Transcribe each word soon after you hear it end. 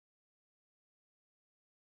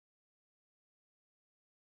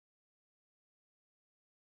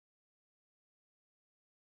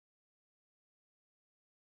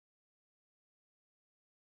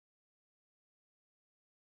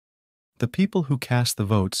The people who cast the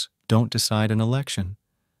votes don't decide an election.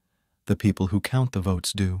 The people who count the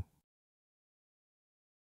votes do.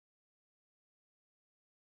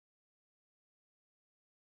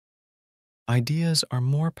 Ideas are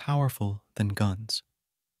more powerful than guns.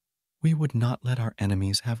 We would not let our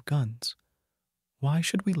enemies have guns. Why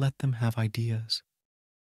should we let them have ideas?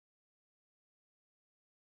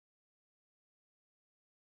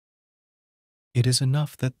 It is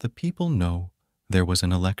enough that the people know there was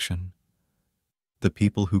an election. The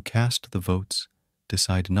people who cast the votes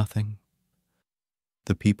decide nothing.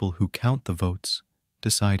 The people who count the votes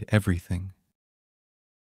decide everything.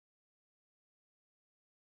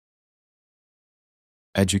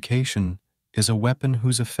 Education is a weapon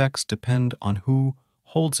whose effects depend on who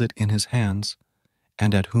holds it in his hands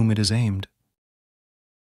and at whom it is aimed.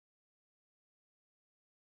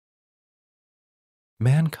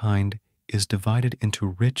 Mankind is divided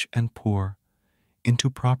into rich and poor, into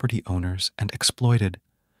property owners and exploited,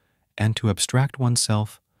 and to abstract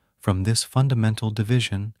oneself from this fundamental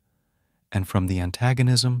division and from the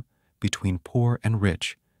antagonism between poor and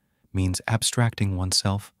rich means abstracting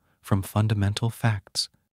oneself from fundamental facts.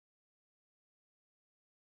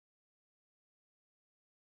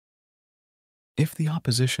 If the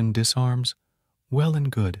opposition disarms, well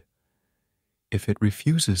and good. If it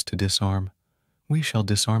refuses to disarm, we shall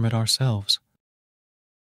disarm it ourselves.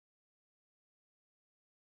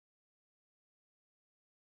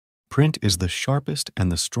 Print is the sharpest and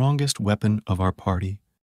the strongest weapon of our party.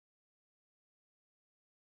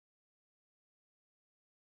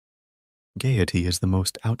 Gaiety is the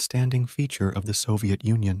most outstanding feature of the Soviet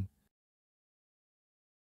Union.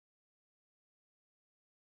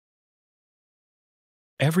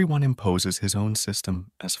 Everyone imposes his own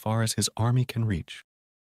system as far as his army can reach.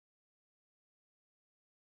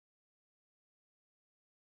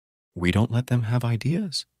 We don't let them have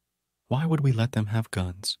ideas. Why would we let them have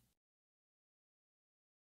guns?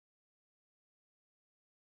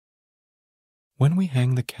 When we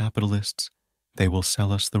hang the capitalists, they will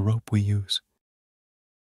sell us the rope we use.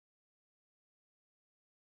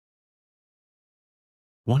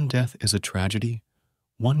 One death is a tragedy,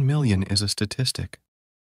 1 million is a statistic.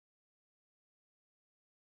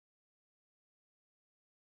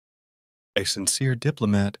 A sincere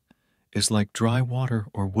diplomat is like dry water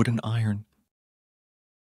or wooden iron.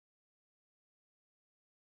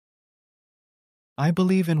 I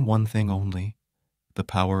believe in one thing only, the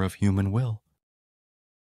power of human will.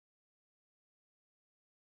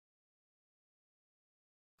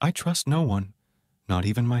 I trust no one, not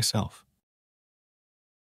even myself.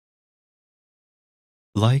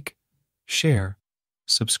 Like, share,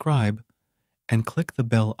 subscribe, and click the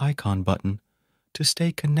bell icon button to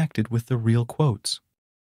stay connected with the real quotes.